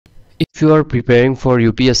If you are preparing for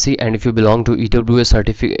UPSC and if you belong to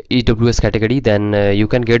EWS category, then you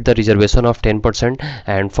can get the reservation of 10%,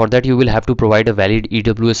 and for that you will have to provide a valid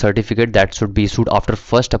EWS certificate that should be issued after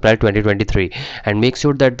 1st April 2023, and make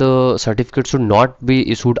sure that the certificate should not be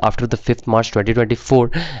issued after the 5th March 2024.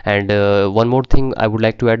 And one more thing I would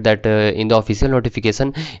like to add, that in the official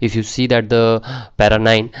notification, if you see that the para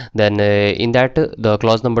 9, then in that the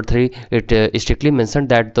clause number 3, it strictly mentioned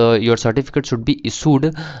that your certificate should be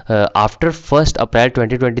issued after 1st April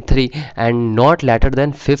 2023 and not later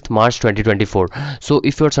than 5th March 2024. So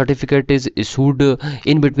if your certificate is issued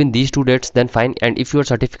in between these two dates, then fine, and if your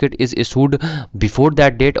certificate is issued before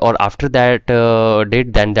that date or after that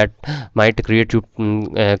date, then that might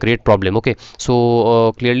create problem. Okay,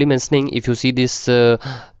 so clearly mentioning, if you see this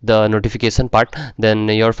the notification part, then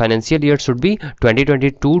your financial year should be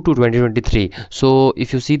 2022 to 2023. So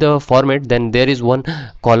if you see the format, then there is one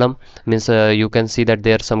column, means you can see that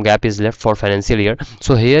there some gap is left for financial year.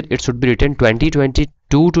 So here it should be written 2022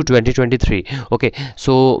 to 2023. Okay,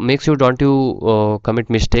 so make sure don't you commit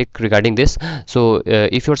mistake regarding this. So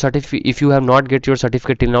if you have not get your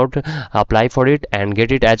certificate till now, apply for it and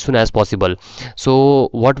get it as soon as possible. So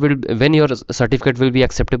when your certificate will be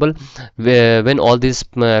acceptable, when all these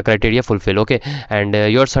criteria fulfill. Okay, and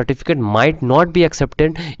your certificate might not be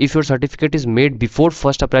accepted if your certificate is made before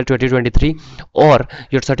 1st April 2023 or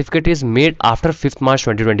your certificate is made after 5th March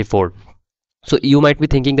 2024. So you might be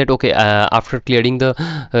thinking that, okay, after clearing the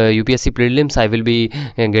UPSC prelims I will be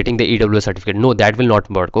getting the EWS certificate. No, that will not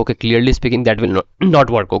work. Okay, clearly speaking, that will not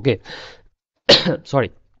work. Okay.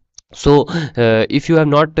 Sorry. So if you have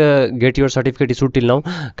not get your certificate issued till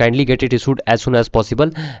now, kindly get it issued as soon as possible.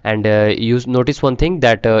 And you notice one thing,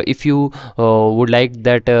 that if you would like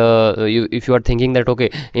that, if you are thinking that, okay,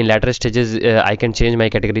 in later stages I can change my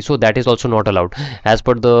category, so that is also not allowed. As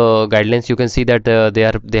per the guidelines, you can see that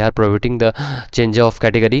they are prohibiting the change of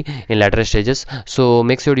category in later stages. So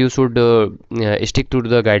make sure you should stick to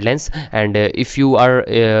the guidelines. And if you are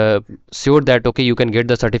sure that, okay, you can get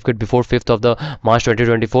the certificate before 5th of the March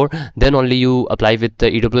 2024, then only you apply with the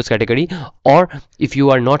EWS category. Or if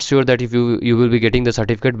you are not sure that if you will be getting the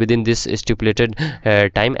certificate within this stipulated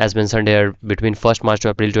time as mentioned here, between 1st March to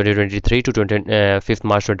April 2023 to 5th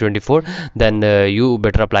March 2024, then you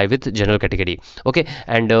better apply with general category. Okay,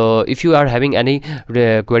 and if you are having any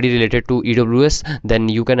query related to EWS, then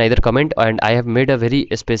you can either comment, and I have made a very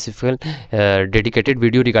specific dedicated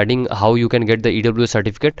video regarding how you can get the EWS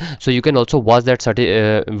certificate. So you can also watch that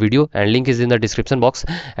video, and link is in the description box.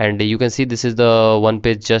 And you can see this is the one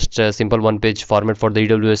page, just simple one page format for the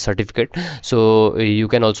EWS certificate. So you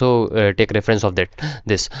can also take reference of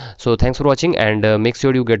this. So thanks for watching, and make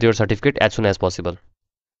sure you get your certificate as soon as possible.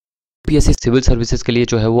 UPSC civil services के लिए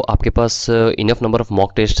जो है वो आपके पास enough number of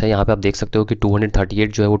mock test है। यहाँ पे आप देख सकते हो कि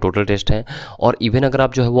 238 जो है वो टोटल टेस्ट है। और इवन अगर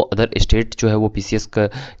आप जो है वो अदर स्टेट जो है वो पीसीएस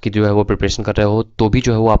की जो है वो प्रिपरेशन कर रहे हो, तो भी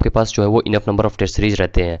जो है वो आपके पास जो है वो enough number of test series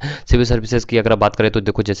रहते हैं। सिविल सर्विसेज की अगर आप बात करें तो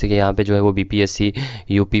देखो, जैसे कि यहाँ पे जो है वो बीपीएससी,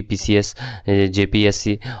 यूपी पीसीएस,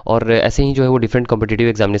 जेपीएससी और ऐसे ही जो है वो डिफरेंट कॉम्पिटिटिव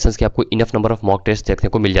एग्जामिनेशंस की आपको enough number of mock test देखने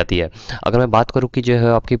को मिल जाती है। अगर मैं बात करूँ कि जो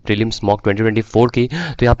है आपकी प्रीलिम्स मॉक 2024 की,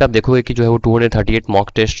 तो यहाँ पे आप देखोगे कि जो है वो 238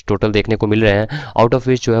 मॉक टेस्ट टोटल देखने को मिल रहे हैं, आउट ऑफ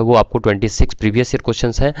विच जो है वो आपको 26 प्रीवियस ईयर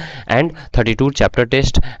क्वेश्चंस हैं and 32 chapter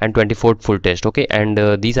test and 24 full test. Okay, and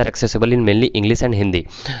these are accessible in mainly English and Hindi,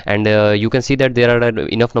 and you can see that there are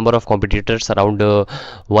enough number of competitors, around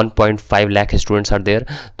 1.5 lakh students are there.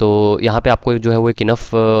 तो यहाँ पे आपको जो है वो एक enough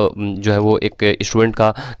जो है वो एक स्टूडेंट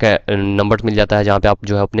का नंबर मिल जाता है, जहाँ पे आप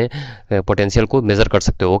जो है अपने पोटेंशियल को मेज़र कर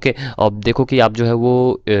सकते हो. ओके, अब देखो कि आप जो है वो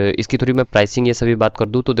इसकी थोड़ी मैं प्राइसिंग ये सभी बात कर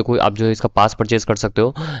दूँ तो देखो आप जो है इसका पास परचेज कर सकते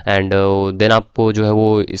हो, एंड देन आपको जो है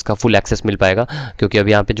वो इसका फुल एक्सेस मिल पाएगा, क्योंकि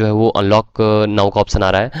अभी यहाँ पे जो है वो अनलॉक नाउ का ऑप्शन आ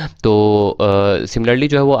रहा है. तो सिमिलरली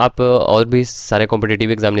जो है वो आप और भी सारे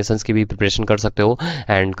कॉम्पिटिटिव एग्जामिनेशंस की भी प्रिपरेशन कर सकते हो,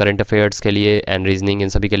 एंड करंट अफेयर्स के लिए एंड रीजनिंग इन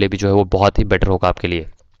सभी के लिए भी जो है वो बहुत ही बेटर होगा आपके लिए.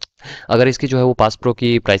 अगर इसकी जो है वो पास प्रो की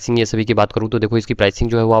प्राइसिंग ये सभी की बात करूँ तो देखो इसकी प्राइसिंग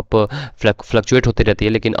जो है वो आप फ्लक्चुएट होती रहती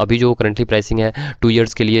है, लेकिन अभी जो करंटली प्राइसिंग है 2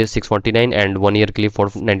 ईयर्स के लिए 649 एंड 1 ईयर के लिए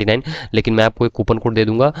 499. लेकिन मैं आपको एक कूपन कोड दे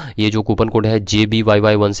दूंगा, ये जो कूपन कोड है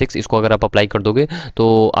JBYY16, इसको अगर आप अप्लाई कर दोगे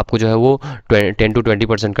तो आपको जो है वो 10 to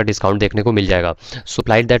 20% का डिस्काउंट देखने को मिल जाएगा. So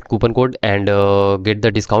apply that coupon code and get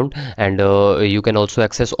the discount, and you can also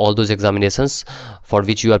access all those examinations for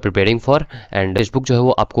which you are preparing for. And text book जो है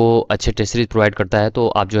वो आपको अच्छे टेस्ट सीरीज प्रोवाइड करता है, तो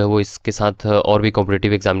आप जो है वो इसके साथ और भी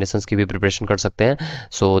कॉम्पिटिटिव एग्जामिनेशंस की भी प्रिपरेशन कर सकते हैं.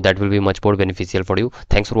 So that will be much more beneficial for you.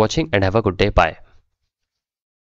 Thanks for watching and have a good day. Bye.